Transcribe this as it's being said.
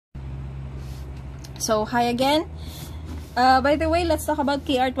So, hi again. By the way, let's talk about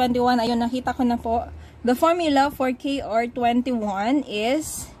KR21. Ayun, nakita ko na po. The formula for KR21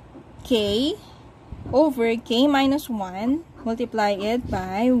 is K over K minus 1. Multiply it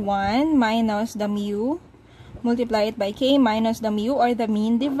by 1 minus the mu. Multiply it by K minus the mu or the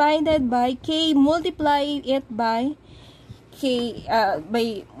mean divided by K. Multiply it by K,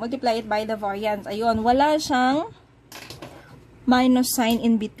 multiply it by the variance. Ayun, wala siyang minus sign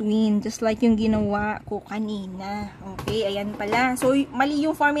in between, just like yung ginawa ko kanina. Okay, ayan pala. So, mali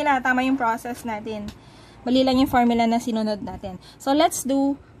yung formula, tama yung process natin. Mali lang yung formula na sinunod natin. So, let's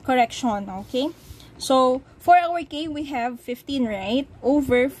do correction, okay? So, for our K, we have 15, right?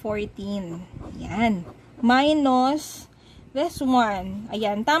 Over 14. Ayan. Minus this one.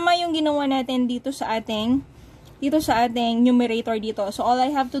 Ayan, tama yung ginawa natin dito sa ating numerator dito. So, all I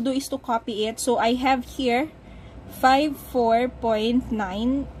have to do is to copy it. So, I have here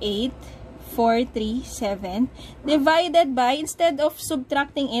 54.98437 divided by, instead of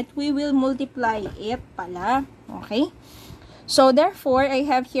subtracting it, we will multiply it pala. Okay? So, therefore, I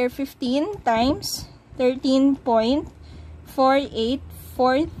have here 15 times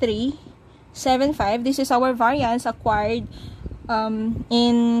 13.484375. This is our variance acquired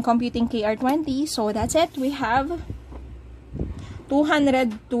in computing KR20. So, that's it. We have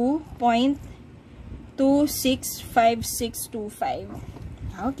 202.265625.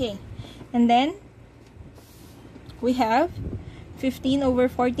 Okay. And then, we have 15 over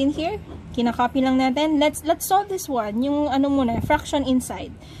 14 here. Kinakopy lang natin. Let's solve this one. Yung ano muna, fraction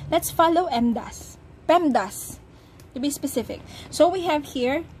inside. Let's follow PEMDAS, to be specific. So, we have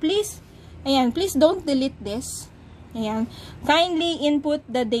here, please don't delete this. Ayan. Kindly input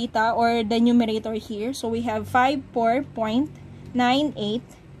the data or the numerator here. So, we have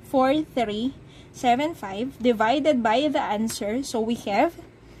 54.984375 divided by the answer. So, we have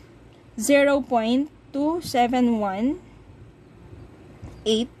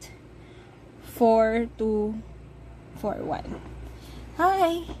 0.2718441.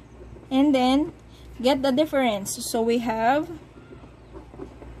 Hi. And then, get the difference. So, we have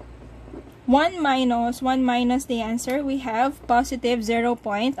 1 minus the answer. We have positive 0.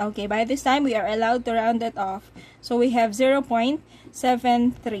 Okay, by this time, we are allowed to round it off. So, we have 0.73.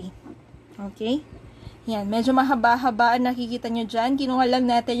 Okay? Yan, medyo mahaba-haba nakikita nyo dyan. Kinuha lang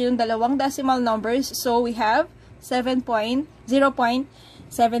natin yung dalawang decimal numbers. So, we have 0.73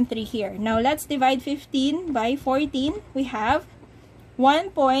 here. Now, let's divide 15 by 14. We have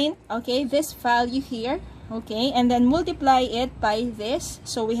 1 point, okay, this value here. Okay, and then multiply it by this.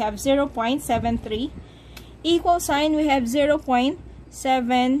 So, we have 0.73. Equal sign, we have 0.78.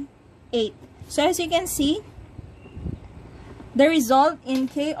 So, as you can see, the result in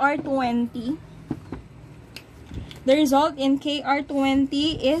KR20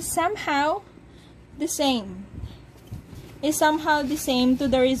 is somehow the same. Is somehow the same to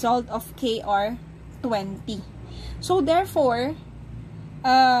the result of KR20. So, therefore,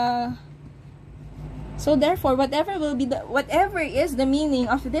 whatever is the meaning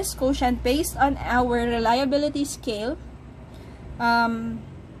of this quotient based on our reliability scale,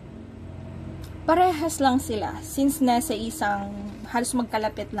 parehas lang sila since nasa isang halos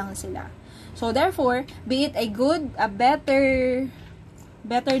magkalapit lang sila. So therefore, be it a better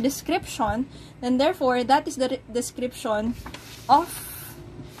description, then therefore that is the description of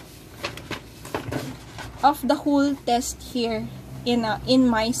the whole test here in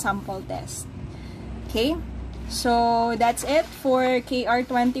my sample test. Okay, so that's it for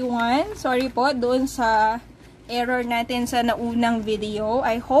KR21. Sorry po doon sa error natin sa naunang video.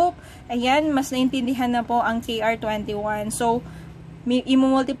 I hope, ayan, mas naintindihan na po ang KR21. So,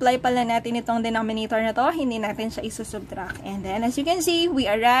 i-multiply pala natin itong denominator na to, hindi natin siya isusubtract. And then, as you can see,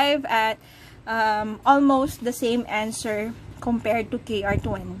 we arrive at almost the same answer compared to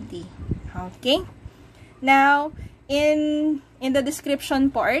KR20. Okay? Now, in the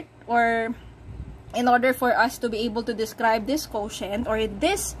description part, or in order for us to be able to describe this quotient or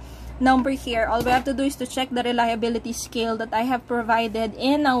this number here, all we have to do is to check the reliability scale that I have provided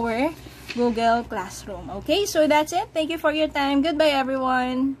in our Google Classroom. Okay, so that's it. Thank you for your time. Goodbye,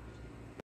 everyone.